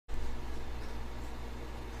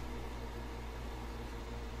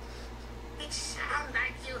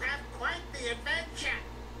the adventure.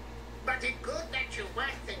 But it's good that you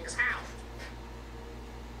work things out.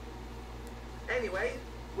 Anyway,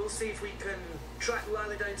 we'll see if we can track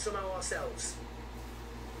Lila down somehow ourselves.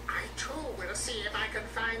 I too will see if I can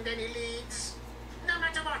find any leads. No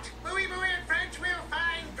matter what, Booey in French will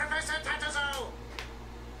find Professor Tatazo.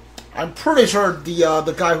 I'm pretty sure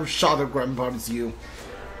the guy who shot her grandpa is you.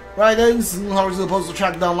 Right then, how are we supposed to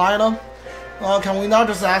track down Lila? Can we not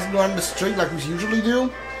just ask her on the street like we usually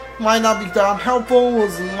do? Might not be that helpful,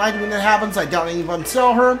 might when it happens, I doubt anyone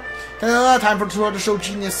tell her. Time for Tora to show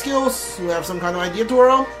genius skills. We have some kind of idea,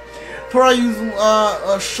 Tora? Tora, you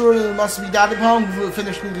sure it must be Daddy Pong who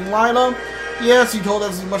finished looting Lila? Yes, he told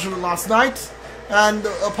us as much of it last night. And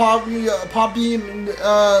Poppy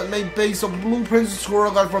made based on blueprints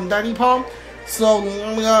Tora got from Daddy Pong. So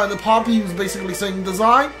the Poppy was basically saying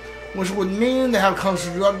design, which would mean they have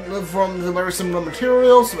constructed from the very similar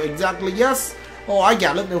materials. So exactly, yes. Oh, I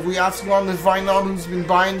get it. If we ask one to find out who's been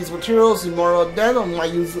buying these materials, more then I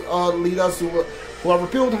might lead us to whoever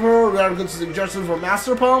built her. We have a good suggestion for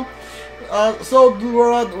Master Pong. So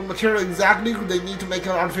the material exactly they need to make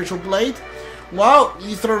an artificial blade. Well,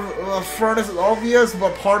 ether furnace is obvious,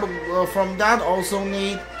 but part of, from that also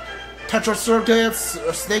need tether circuits,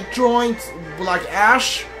 snake joints, black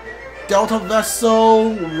ash, delta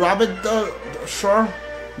vessel, rabbit,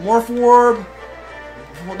 morph orb,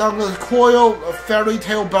 coil, fairy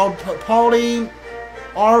tale belt poly,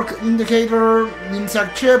 arc indicator,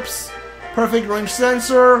 insect chips, perfect range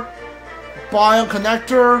sensor, bio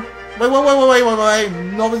connector. Wait.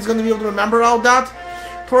 Nobody's gonna be able to remember all that.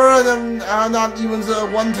 For them, not even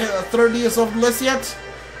 1/30th of the list yet.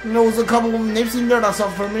 There's a couple of names in there that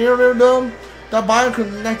sound familiar though. That bio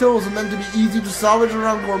connector was meant to be easy to salvage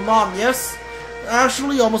around Gourmand, yes?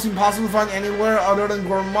 Actually, almost impossible to find anywhere other than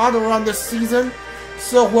Gourmand around this season.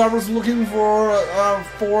 So whoever's looking for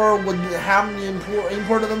would have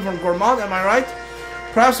imported them from Gourmand, am I right?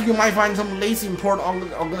 Perhaps you might find some lazy import on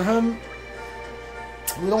him.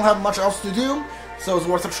 We don't have much else to do, so it's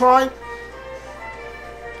worth a try.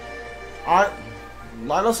 Alright,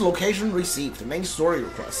 Lila's location received. Main story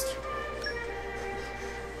request.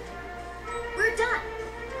 We're done.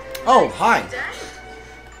 Oh, hi.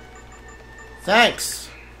 Thanks.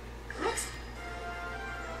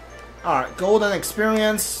 Alright, golden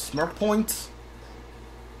experience, smart point.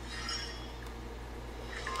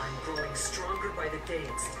 I'm growing stronger by the day,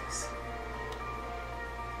 instance.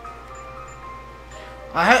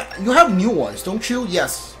 You have new ones, don't you?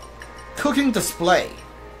 Yes. Cooking display.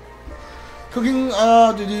 Cooking,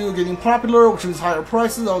 getting popular, which means higher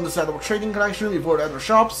prices on the side of a trading collection before the other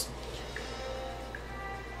shops.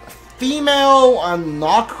 Female and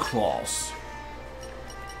knock claws.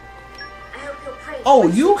 Oh,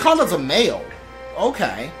 you count as a male.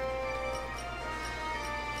 Okay.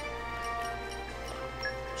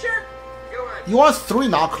 Sure. Go on. You want 3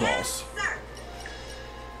 knock claws. Yes, sir.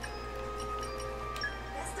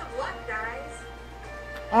 Best of luck, guys.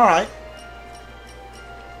 Alright.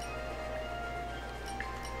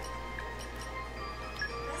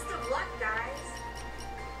 Best of luck, guys.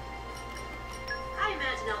 I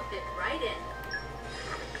imagine I'll fit right in.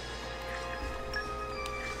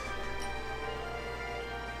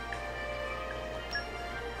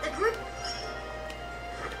 The group.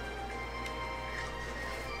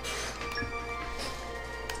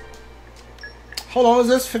 How long is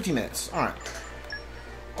this? 50 minutes. Alright.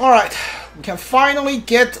 Alright. We can finally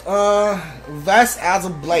get Vest as a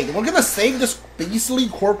blade. We're gonna save this beastly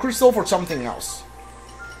core crystal for something else.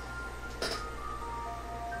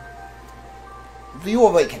 View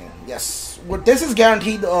Awakening. Yes. This is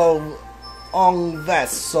guaranteed on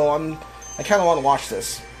Vest, so I kinda wanna watch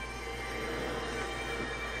this.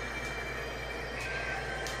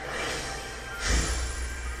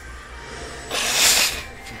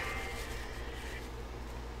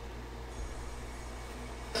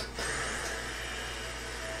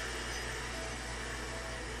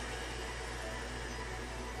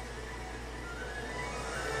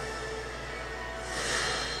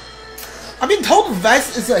 I've been told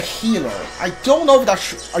Vest is a healer. I don't know if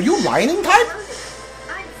that's... Are you lightning type?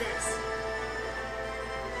 I'm Vess.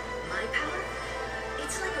 My power?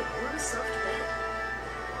 It's like a warm, soft bed.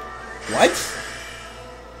 What?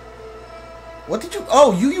 What did you...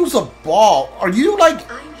 Oh, you use a ball. Are you like...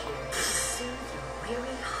 I'm here to soothe your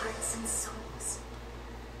weary hearts and souls.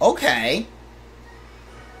 Okay.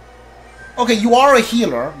 Okay, you are a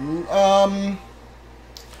healer.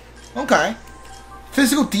 Okay.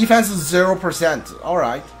 Physical defense is 0%.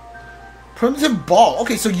 Alright. Primitive ball.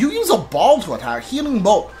 Okay, so you use a ball to attack. Healing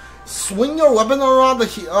bolt. Swing your weapon around the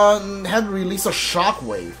head, release a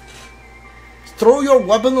shockwave. Throw your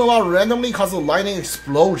weapon around randomly, cause a lightning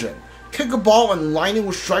explosion. Kick a ball and lightning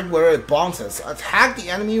will strike where it bounces. Attack the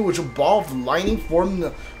enemy with a ball of lightning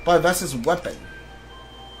formed by Vess's weapon.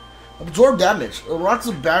 Absorb damage. Erects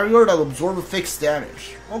a barrier that absorbs fixed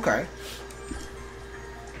damage. Okay.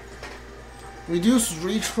 Reduce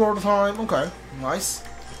reach for the time. Okay, nice.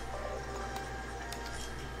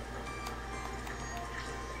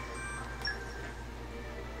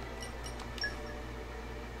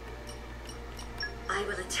 I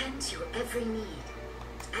will attend to your every need,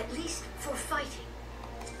 at least for fighting.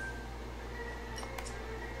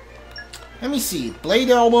 Let me see. Blade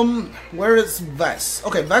album. Where is Vess?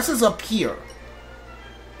 Okay, Vess is up here.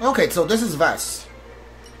 Okay, so this is Vess.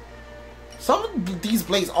 Some of these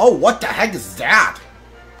blades. Oh, what the heck is that?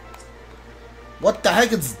 What the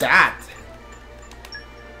heck is that?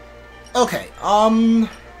 Okay,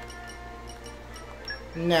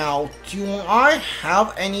 now, do I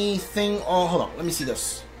have anything? Oh, hold on. Let me see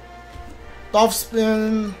this. Dolph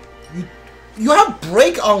spin. You have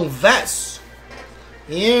break on Vess.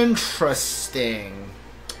 Interesting.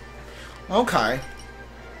 Okay.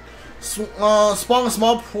 Spawn a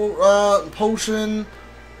small potion.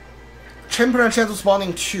 10% chance of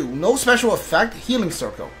spawning 2. No special effect. Healing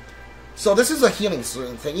circle. So this is a healing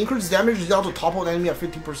thing. Increase damage dealt to topple enemy at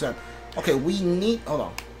 50%. Okay, we need. Hold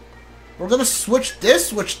on. We're gonna switch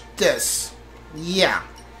this with this. Yeah.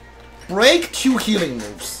 Break 2 healing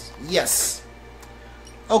moves. Yes.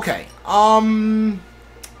 Okay. Alright,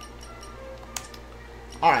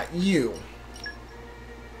 you.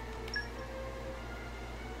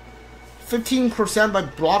 15% by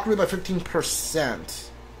block rate by 15%.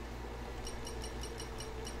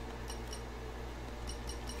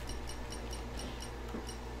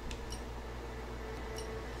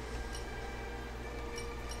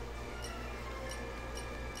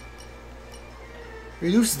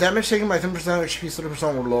 Reduce damage taken by 10%, HP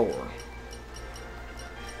 30% or lower.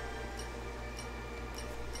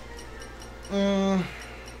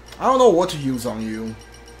 I don't know what to use on you,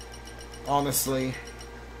 honestly.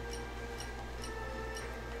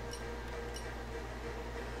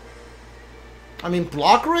 I mean,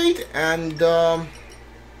 block rate and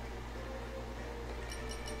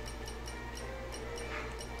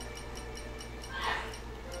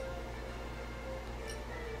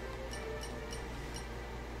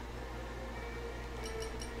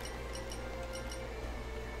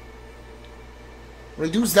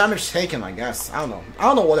reduce damage taken, I guess. I don't know. I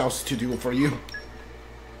don't know what else to do for you.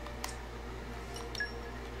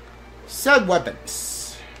 Set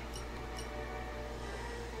weapons.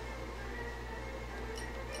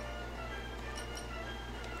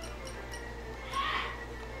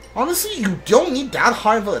 Honestly, you don't need that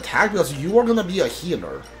high of an attack because you are gonna be a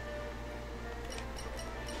healer.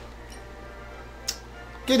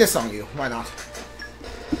 Get this on you. Why not?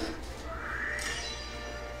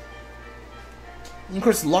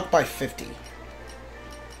 Increase luck by 50.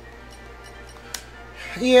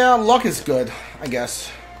 Yeah, luck is good, I guess.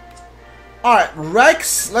 Alright,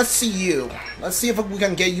 Rex, let's see you. Let's see if we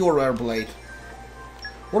can get you a rare blade.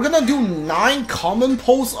 We're gonna do 9 common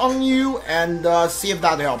pulls on you and see if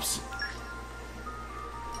that helps.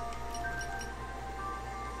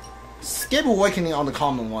 Skip awakening on the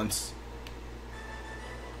common ones.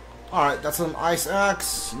 Alright, that's an ice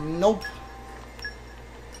axe. Nope.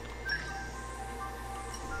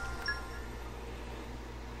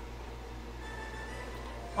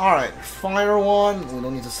 Alright, fire one. We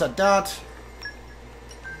don't need to set that.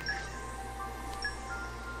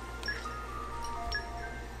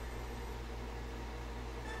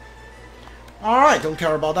 Alright, don't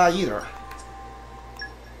care about that either.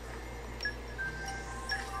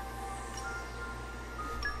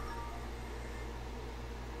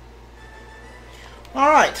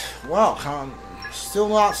 Alright, well, still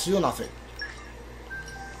nothing.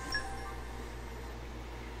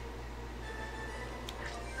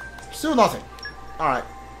 Still nothing. Alright.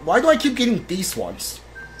 Why do I keep getting these ones?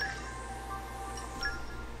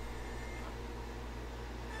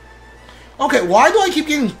 Okay, why do I keep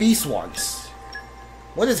getting these ones?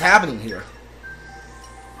 What is happening here?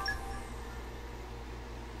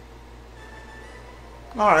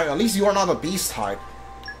 Alright, at least you are not a beast type.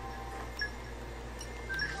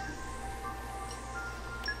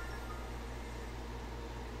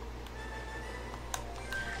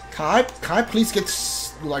 Can I please get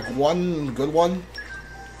like one good one?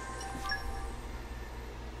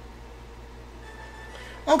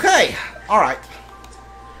 Okay, alright.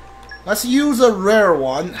 Let's use a rare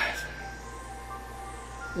one.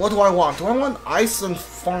 What do I want? Do I want ice and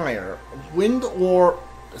fire? Wind or...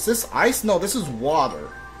 Is this ice? No, this is water.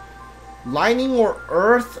 Lightning or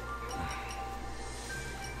earth?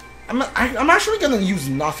 I'm actually gonna use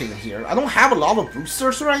nothing here. I don't have a lot of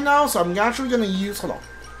boosters right now, so I'm actually gonna use, hold on.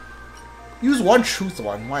 Use one truth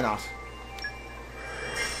one, why not?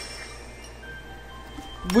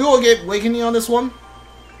 We will get awakening on this one.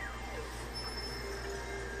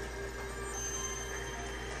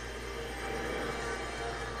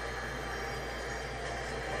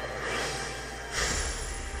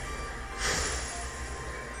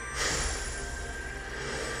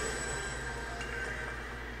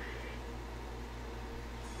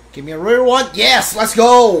 Give me a rare one. Yes, let's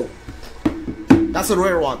go. That's a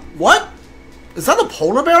rare one. What? Is that a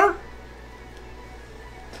polar bear? I'm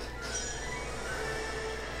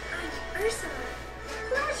Ursala.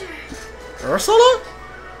 Pleasure. Ursala?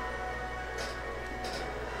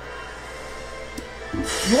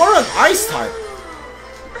 You are an ice type.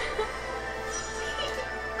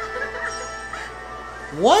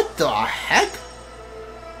 What the heck?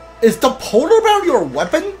 Is the polar bear your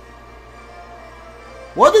weapon?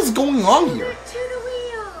 What is going on here? To the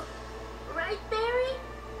wheel. Right, Barry?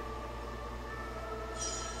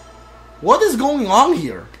 What is going on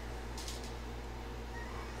here?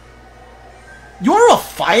 You're a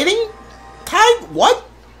fighting type? What?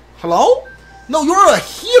 Hello? No, you're a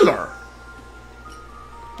healer.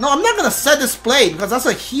 No, I'm not gonna set this blade because that's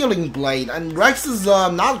a healing blade, and Rex is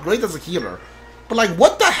not great as a healer. But like,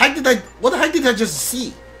 what the heck did I just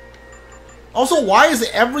see? Also, why is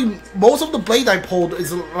most of the blade I pulled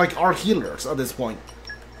is like our healers at this point?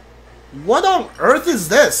 What on earth is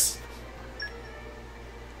this?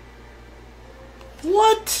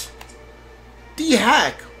 What the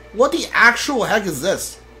heck? What the actual heck is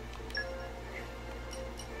this?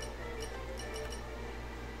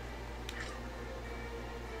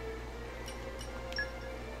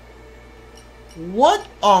 What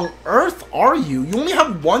on earth are you? You only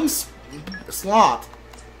have one slot.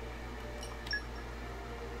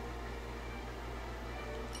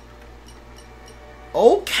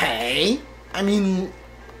 Okay. I mean,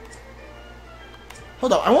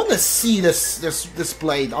 hold on. I want to see this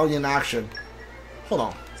blade in action. Hold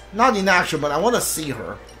on. Not in action, but I want to see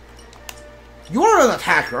her. You are an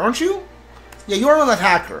attacker, aren't you? Yeah, you are an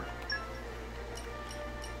attacker.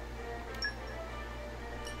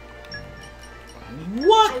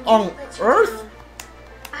 What on earth?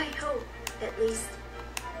 I hope, at least.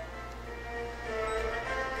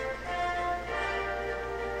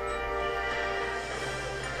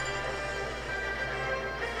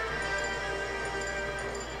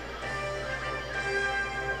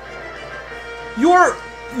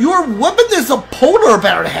 Your weapon is a polar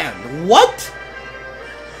bear hand. What?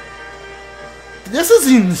 This is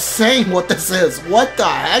insane what this is. What the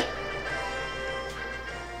heck?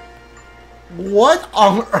 What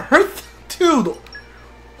on earth? Dude.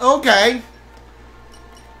 Okay.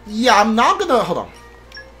 Yeah, I'm not gonna... Hold on.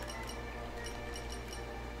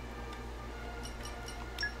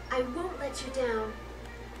 I won't let you down.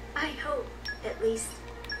 I hope, at least.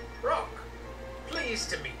 Rock, pleased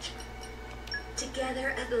to meet you.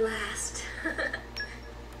 Together at last.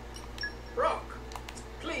 Rock,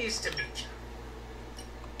 pleased to meet you.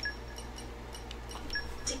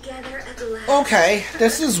 Together at last. Okay,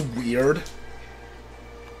 this is weird.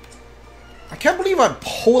 I can't believe I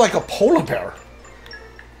pull like a polar bear.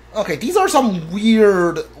 Okay, these are some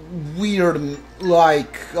weird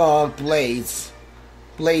like blade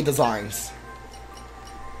designs.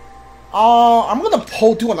 I'm gonna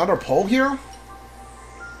do another pull here.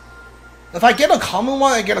 If I get a common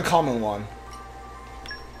one, I get a common one.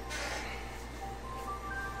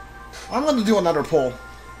 I'm gonna do another pull.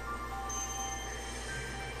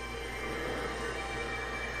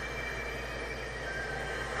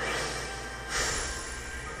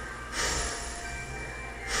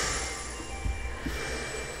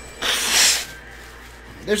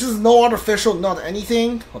 This is no artificial, not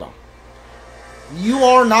anything. Hold on. You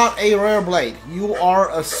are not a rare blade. You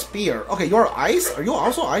are a spear. Okay, you're ice? Are you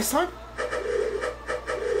also ice type?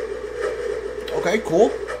 Okay, cool.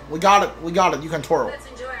 We got it. We got it. You can twirl. Let's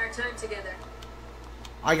enjoy our time together.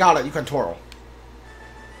 I got it. You can twirl.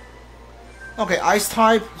 Okay, ice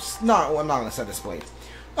type. No, I'm not gonna set this blade.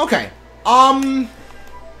 Okay.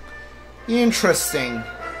 Interesting.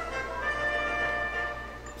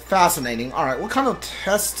 Fascinating. Alright, what kind of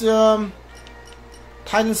test?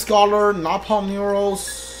 Titan Scholar, Napalm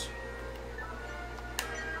Neurals.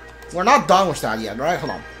 We're not done with that yet, right?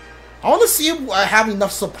 Hold on. I want to see if I have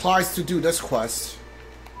enough supplies to do this quest.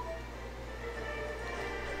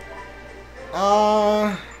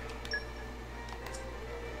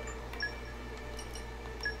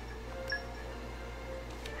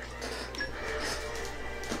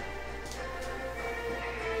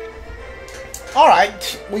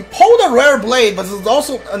 Alright, we pulled a rare blade, but there's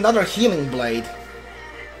also another healing blade.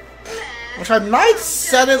 Which I might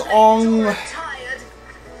set it on...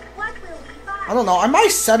 I don't know, I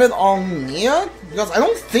might set it on Nia, because I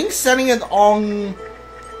don't think setting it on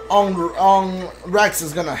Rex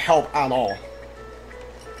is gonna help at all.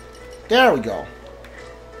 There we go.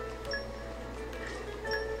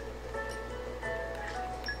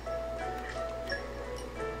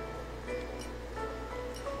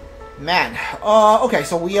 Man, okay,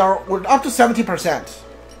 so we're up to 70%.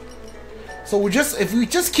 So if we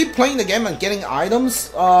just keep playing the game and getting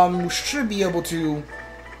items, we should be able to.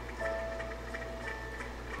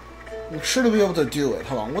 We should be able to do it.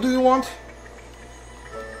 Hold on, what do you want?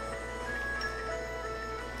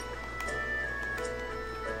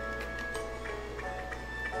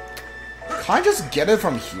 Can I just get it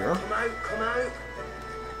from here? Come out, come out.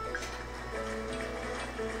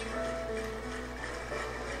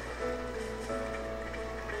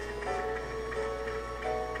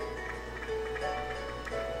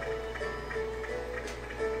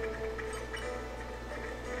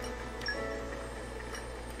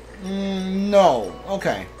 No.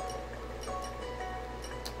 Okay.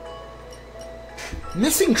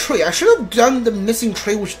 Missing tree. I should have done the missing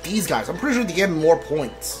tree with these guys. I'm pretty sure they get more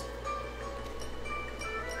points.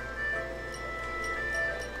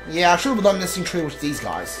 Yeah, I should have done missing tree with these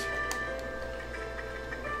guys.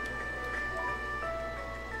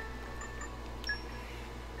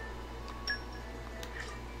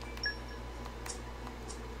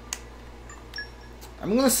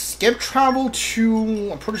 I'm gonna skip travel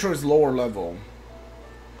to... I'm pretty sure it's lower level.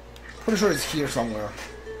 Pretty sure it's here somewhere.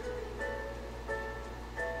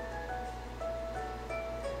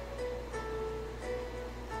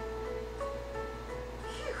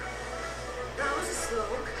 That was a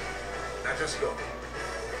slog. Let us go.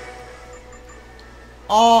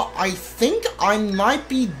 I think I might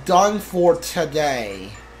be done for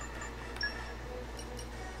today.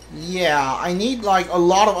 Yeah, I need like a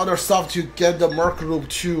lot of other stuff to get the Merc group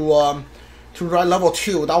to level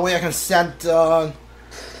 2. That way I can send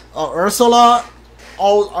Ursala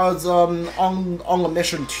on a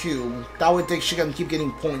mission 2. That way she can keep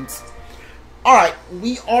getting points. Alright,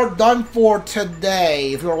 we are done for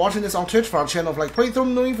today. If you are watching this on Twitch, for our channel of like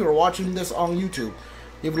playthrough, if you are watching this on YouTube,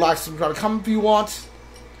 leave a like, subscribe, comment if you want.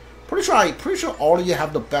 Pretty sure all of you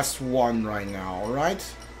have the best one right now, right?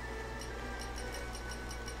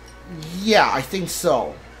 Yeah, I think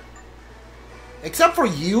so. Except for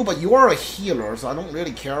you, but you are a healer, so I don't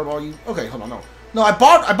really care about you. Okay, hold on, no. No, I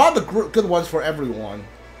bought the good ones for everyone.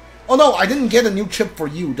 Oh no, I didn't get a new chip for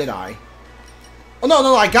you, did I? Oh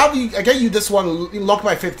no, I got you this one locked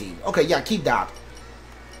by 50. Okay, yeah, keep that.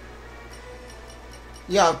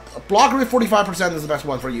 Yeah, block rate 45% is the best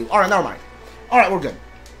one for you. Alright, never mind. Alright, we're good.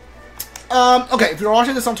 Okay, if you're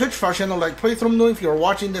watching this on Twitch, for our channel like playthrough, if you're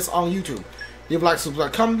watching this on YouTube, leave a like,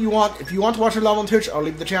 subscribe, comment if you want. If you want to watch it live on Twitch, I'll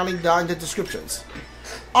leave the channel link down in the descriptions.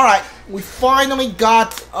 Alright, we finally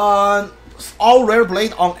got all rare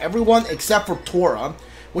blade on everyone except for Tora,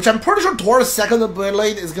 which I'm pretty sure Tora's second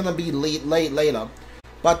blade is gonna be later.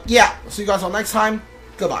 But yeah, see you guys all next time.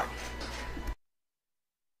 Goodbye.